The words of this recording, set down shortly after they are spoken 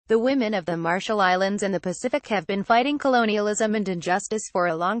The women of the Marshall Islands and the Pacific have been fighting colonialism and injustice for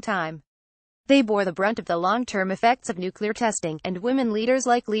a long time. They bore the brunt of the long-term effects of nuclear testing, and women leaders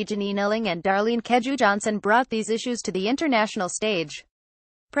like Lijon Eknilang and Darlene KejuJohnson brought these issues to the international stage.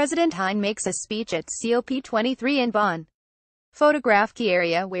 President Heine makes a speech at COP23 in Bonn. Photograph.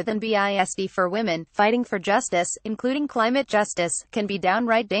 Kieria WorthENBIISD For women, fighting for justice, including climate justice, can be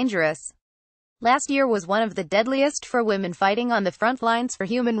downright dangerous. Last year was one of the deadliest for women fighting on the front lines for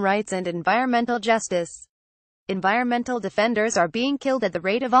human rights and environmental justice. Environmental defenders are being killed at the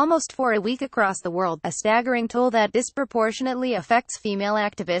rate of almost 4 a week across the world, a staggering toll that disproportionately affects female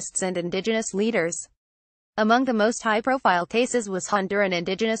activists and indigenous leaders. Among the most high-profile cases was Honduran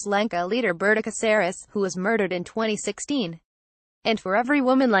indigenous Lenca leader Berta Cáceres, who was murdered in 2016. And for every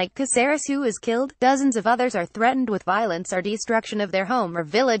woman like Cáceres who is killed, dozens of others are threatened with violence or destruction of their home or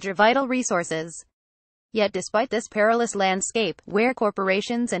village or vital resources. Yet despite this perilous landscape, where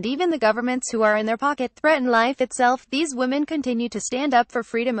corporations and even the governments who are in their pocket threaten life itself, these women continue to stand up for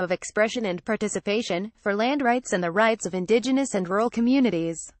freedom of expression and participation, for land rights and the rights of indigenous and rural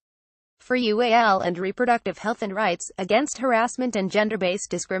communities, for UAL and reproductive health and rights, against harassment and gender-based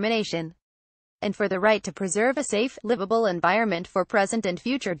discrimination, and for the right to preserve a safe, livable environment for present and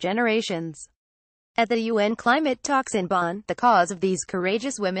future generations. At the UN climate talks in Bonn, the cause of these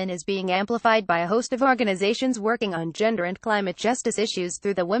courageous women is being amplified by a host of organizations working on gender and climate justice issues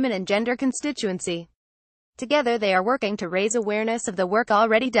through the Women and Gender constituency. Together they are working to raise awareness of the work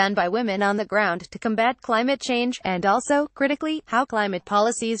already done by women on the ground to combat climate change, and also, critically, how climate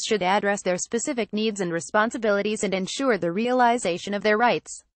policies should address their specific needs and responsibilities and ensure the realization of their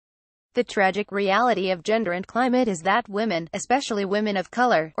rights. The tragic reality of gender and climate is that women, especially women of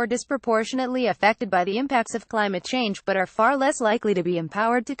color, are disproportionately affected by the impacts of climate change, but are far less likely to be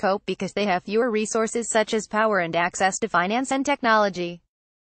empowered to cope because they have fewer resources such as power and access to finance and technology.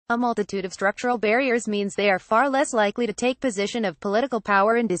 A multitude of structural barriers means they are far less likely to take position of political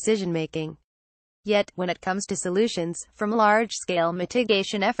power in decision-making. Yet, when it comes to solutions, from large-scale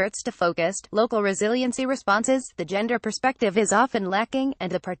mitigation efforts to focused, local resiliency responses, the gender perspective is often lacking,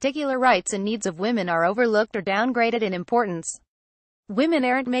 and the particular rights and needs of women are overlooked or downgraded in importance. Women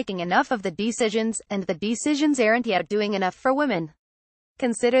aren't making enough of the decisions, and the decisions aren't yet doing enough for women.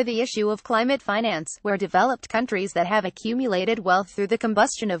 Consider the issue of climate finance, where developed countries that have accumulated wealth through the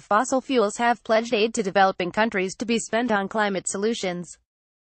combustion of fossil fuels have pledged aid to developing countries to be spent on climate solutions.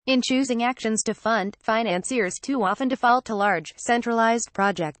 In choosing actions to fund, financiers too often default to large, centralized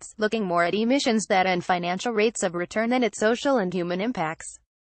projects, looking more at emissions data and financial rates of return than its social and human impacts.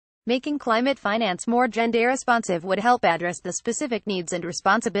 Making climate finance more gender-responsive would help address the specific needs and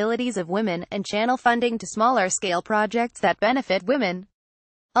responsibilities of women, and channel funding to smaller-scale projects that benefit women.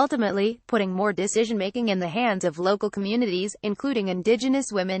 Ultimately, putting more decision-making in the hands of local communities, including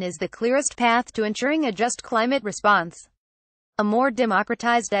indigenous women, is the clearest path to ensuring a just climate response. A more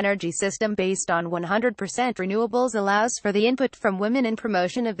democratized energy system based on 100% renewables allows for the input from women in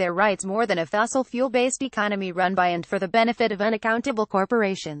promotion of their rights more than a fossil fuel-based economy run by and for the benefit of unaccountable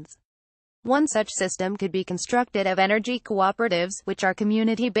corporations. One such system could be constructed of energy cooperatives, which are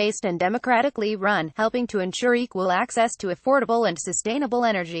community-based and democratically run, helping to ensure equal access to affordable and sustainable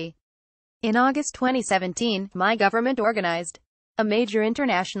energy. In August 2017, my government organized a major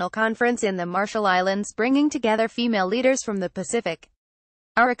international conference in the Marshall Islands, bringing together female leaders from the Pacific.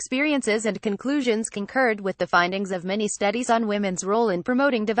 Our experiences and conclusions concurred with the findings of many studies on women's role in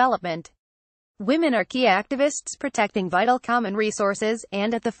promoting development. Women are key activists protecting vital common resources,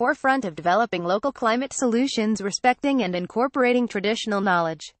 and at the forefront of developing local climate solutions, respecting and incorporating traditional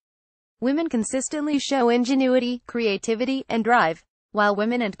knowledge. Women consistently show ingenuity, creativity, and drive. While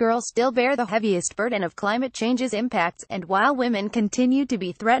women and girls still bear the heaviest burden of climate change's impacts, and while women continue to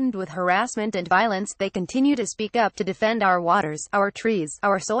be threatened with harassment and violence, they continue to speak up to defend our waters, our trees,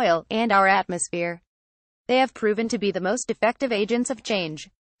 our soil, and our atmosphere. They have proven to be the most effective agents of change.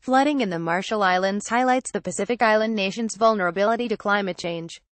 Flooding in the Marshall Islands highlights the Pacific Island nation's vulnerability to climate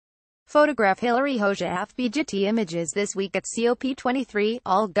change. Photograph. Hilda WorthENBIISD Images. This week at COP23,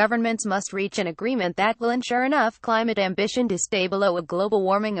 all governments must reach an agreement that will ensure enough climate ambition to stay below a global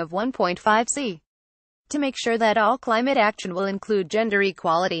warming of 1.5 C. To make sure that all climate action will include gender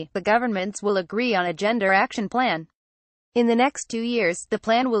equality, the governments will agree on a gender action plan. In the next 2 years, the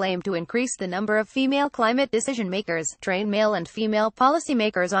plan will aim to increase the number of female climate decision-makers, train male and female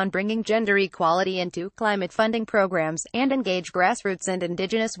policymakers on bringing gender equality into climate funding programs, and engage grassroots and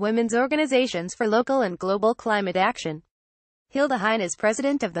indigenous women's organizations for local and global climate action. Hilda Heine is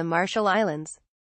president of the Marshall Islands.